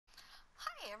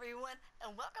everyone,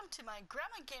 and welcome to my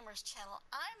Gramma Gamers channel.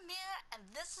 I'm Mia, and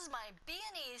this is my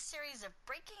B&E series of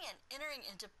breaking and entering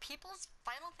into people's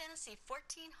Final Fantasy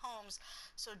XIV homes.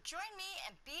 So join me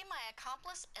and be my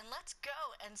accomplice, and let's go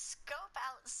and scope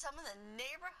out some of the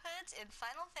neighborhoods in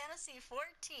Final Fantasy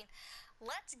XIV.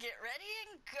 Let's get ready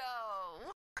and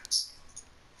go.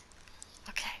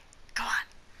 Okay, go on.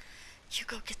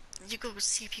 You go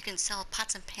see if you can sell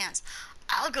pots and pans.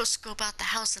 I'll go scope out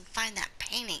the house and find that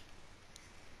painting.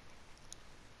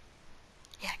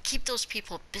 Yeah, keep those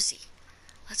people busy.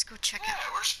 Let's go check out.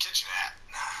 Yeah, where's your kitchen at?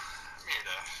 I'm here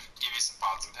to give you some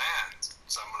pots and pans.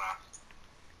 So I'm gonna...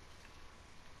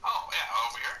 Oh, yeah,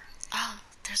 over here? Oh,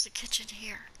 there's a kitchen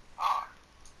here. Oh.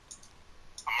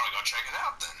 I'm gonna go check it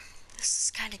out then. This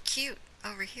is kind of cute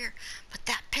over here. But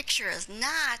that picture is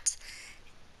not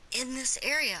in this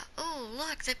area. Oh,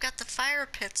 look, they've got the fire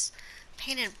pits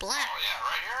painted black. Oh, yeah,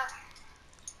 right here?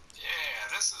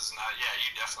 Yeah, this is not... Yeah,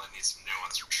 you definitely need some new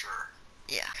ones for sure.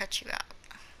 Yeah, cut you out.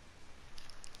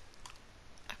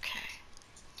 Okay.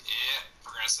 Yeah,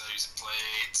 we're gonna sell you some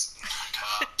plates and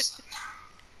cups. And...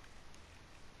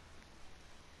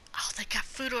 Oh, they got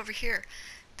food over here.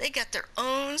 They got their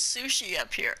own sushi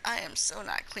up here. I am so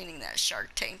not cleaning that shark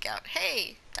tank out.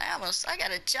 Hey, Deimos, I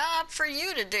got a job for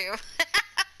you to do.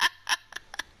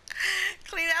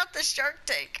 Clean out the shark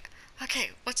tank. Okay,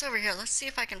 what's over here? Let's see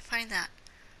if I can find that.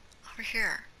 Over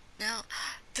here. No,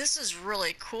 this is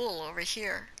really cool over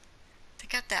here. They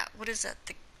got that, what is that?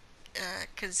 The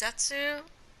Kazetsu?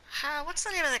 What's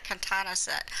the name of the katana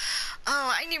set?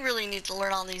 Oh, I really need to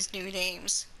learn all these new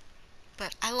names.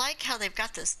 But I like how they've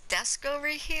got this desk over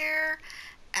here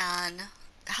and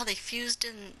how they fused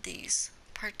in these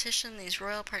these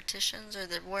royal partitions or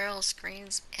the royal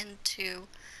screens into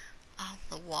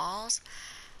the walls.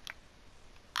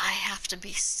 I have to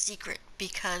be secret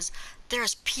because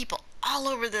there's people all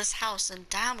over this house and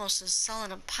Deimos is selling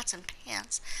them pots and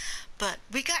pans. But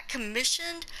we got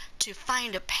commissioned to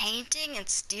find a painting and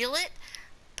steal it,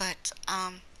 but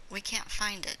we can't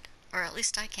find it, or at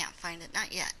least I can't find it,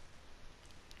 not yet.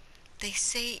 They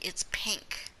say it's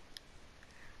pink.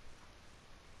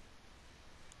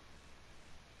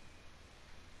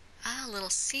 A little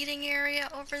seating area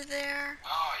over there.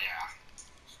 Oh, yeah.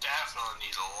 Definitely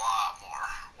need a lot more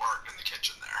work in the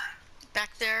kitchen there.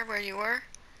 Back there where you were?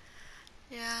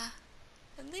 Yeah.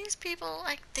 And these people,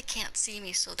 they can't see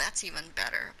me, so that's even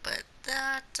better. But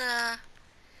that,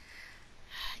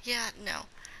 yeah, no.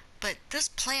 But this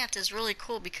plant is really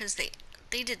cool because they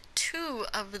did two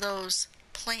of those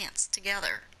plants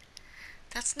together.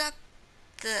 That's not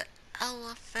the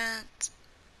elephant,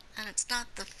 and it's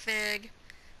not the fig.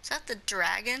 Is that the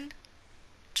dragon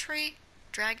tree?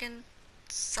 Dragon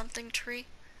something tree?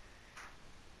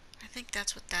 I think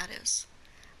that's what that is.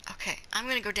 Okay, I'm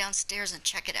gonna go downstairs and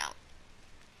check it out.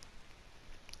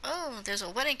 Oh, there's a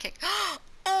wedding cake.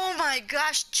 Oh my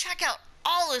gosh, check out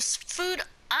all this food.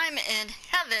 I'm in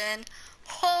heaven.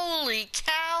 Holy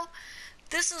cow.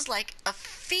 This is like a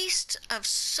feast of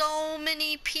so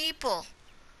many people.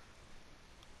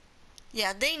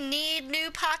 Yeah, they need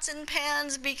new pots and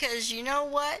pans because you know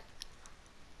what?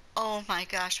 Oh my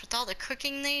gosh, with all the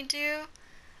cooking they do.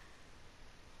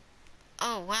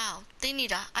 Oh wow,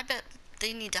 I bet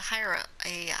they need to hire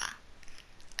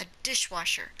a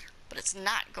dishwasher, but it's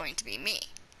not going to be me.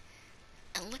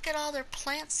 And look at all their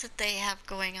plants that they have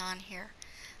going on here.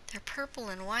 They're purple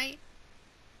and white.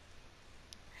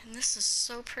 And this is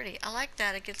so pretty. I like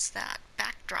that against that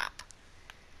backdrop.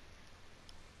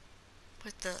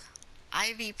 With the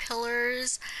ivy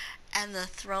pillars and the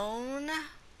throne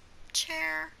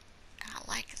chair. And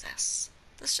I like this.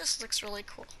 This just looks really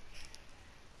cool.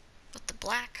 With the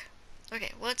black.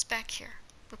 Okay, what's back here?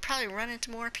 We'll probably run into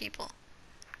more people.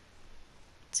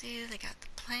 See, they got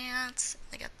the plants.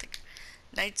 They got the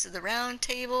Knights of the Round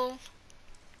Table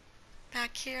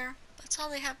back here. That's all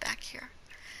they have back here.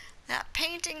 That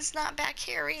painting's not back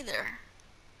here either.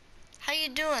 How you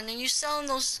doing? Are you selling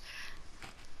those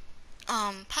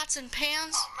pots and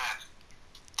pans? Oh man,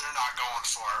 they're not going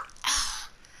for it. Ah,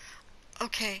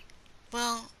 okay.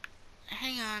 Well,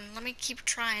 hang on. Let me keep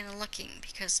trying and looking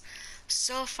because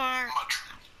so far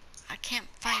I can't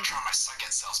find it. I'm gonna try my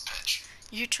second sales pitch.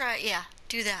 You try, yeah,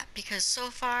 do that because so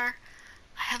far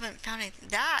I haven't found anything.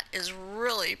 That is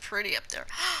really pretty up there.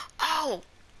 Oh,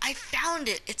 I found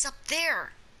it. It's up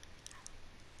there.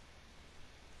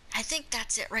 I think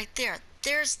that's it right there.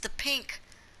 There's the pink.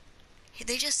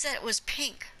 They just said it was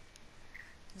pink.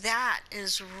 That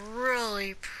is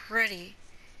really pretty.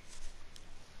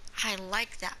 I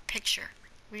like that picture.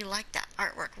 We like that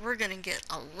artwork. We're going to get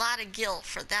a lot of gil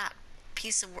for that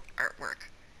piece of artwork.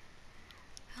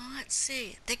 Well, let's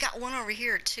see. They got one over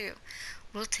here too.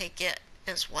 We'll take it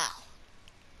as well.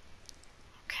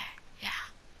 Okay, yeah.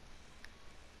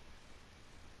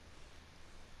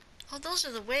 Oh, those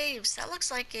are the waves. That looks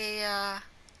like a,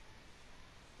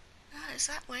 is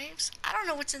that waves? I don't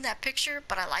know what's in that picture,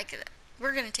 but I like it.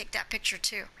 We're gonna take that picture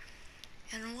too.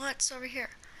 And what's over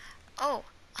here? Oh,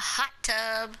 a hot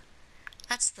tub.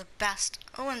 That's the best.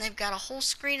 Oh, and they've got a whole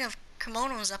screen of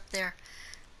kimonos up there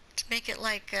to make it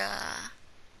like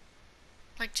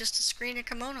just a screen of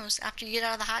kimonos. After you get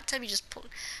out of the hot tub, you just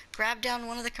grab down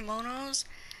one of the kimonos,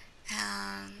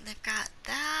 and they've got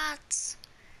that,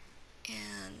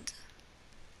 and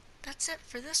that's it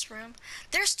for this room.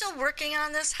 They're still working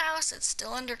on this house. It's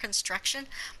still under construction,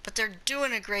 but they're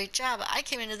doing a great job. I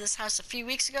came into this house a few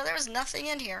weeks ago. There was nothing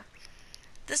in here.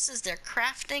 This is their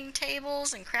crafting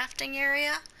tables and crafting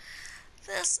area.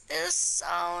 This is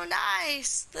so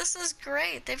nice. This is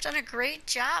great. They've done a great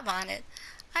job on it.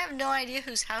 I have no idea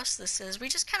whose house this is. We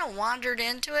just kind of wandered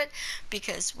into it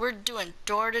because we're doing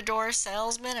door-to-door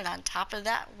salesman, and on top of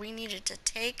that, we needed to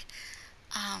take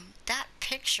that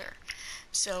picture.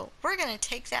 So we're going to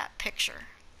take that picture.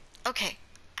 Okay,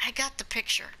 I got the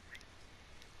picture.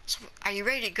 So are you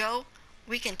ready to go?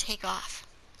 We can take off.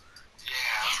 Yeah,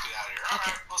 let's get out of here.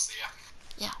 Okay. Alright, we'll see ya.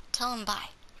 Yeah, tell them bye.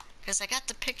 Because I got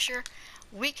the picture.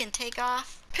 We can take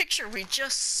off. Picture we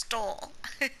just stole.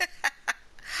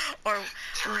 Or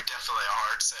They were definitely a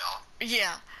hard sale.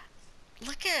 yeah.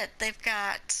 Look at, they've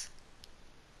got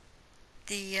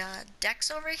the decks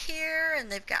over here,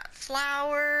 and they've got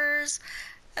flowers,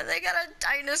 and they got a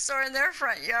dinosaur in their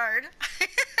front yard.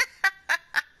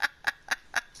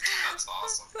 That's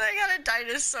awesome. They got a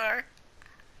dinosaur.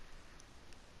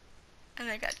 And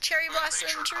they got cherry blossom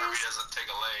Make sure trees. Kirby doesn't take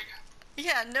a leg.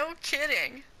 Yeah, no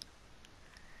kidding.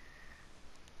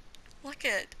 Look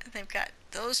at, they've got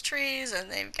those trees,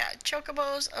 and they've got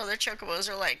chocobos. Oh, their chocobos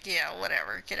are like, yeah,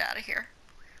 whatever, get out of here.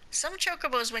 Some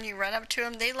chocobos, when you run up to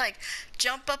them, they like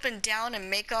jump up and down and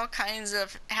make all kinds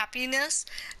of happiness.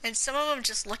 And some of them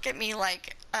just look at me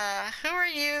like, who are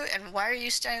you, and why are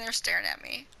you standing there staring at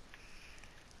me?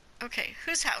 Okay,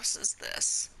 whose house is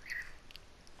this?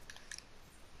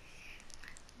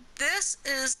 This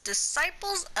is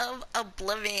Disciples of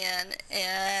Oblivion,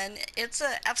 and it's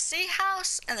a FC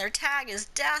house, and their tag is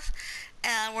Death,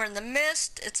 and we're in the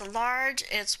Mist. It's a large,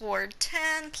 it's Ward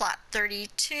 10, Plot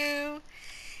 32,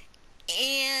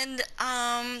 and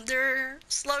their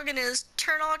slogan is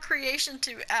Turn all creation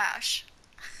to ash.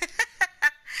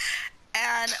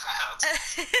 And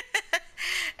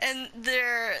and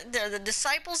they're the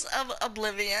Disciples of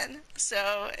Oblivion,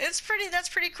 so that's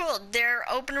pretty cool. They're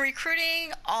open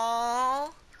recruiting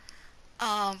all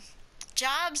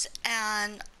jobs,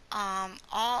 and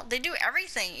all they do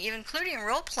everything, even including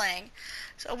role playing.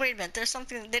 So wait a minute, there's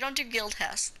something they don't do guild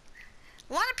tests.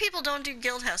 A lot of people don't do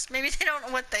guild tests. Maybe they don't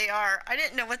know what they are. I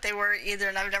didn't know what they were either,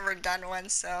 and I've never done one.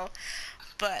 So,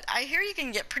 but I hear you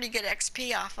can get pretty good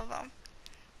XP off of them.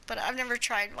 But I've never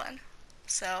tried one.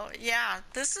 So yeah,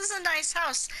 this is a nice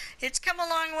house. It's come a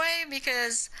long way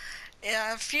because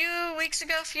a few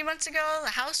months ago,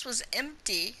 the house was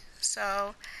empty.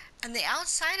 So, and the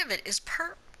outside of it is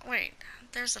wait,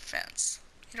 there's a fence.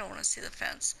 You don't want to see the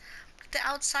fence. But the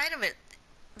outside of it,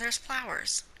 there's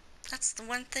flowers. That's the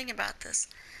one thing about this.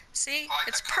 See,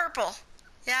 it's purple.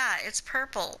 Yeah, it's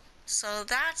purple. So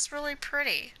that's really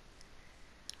pretty.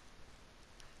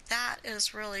 That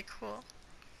is really cool.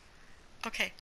 Okay,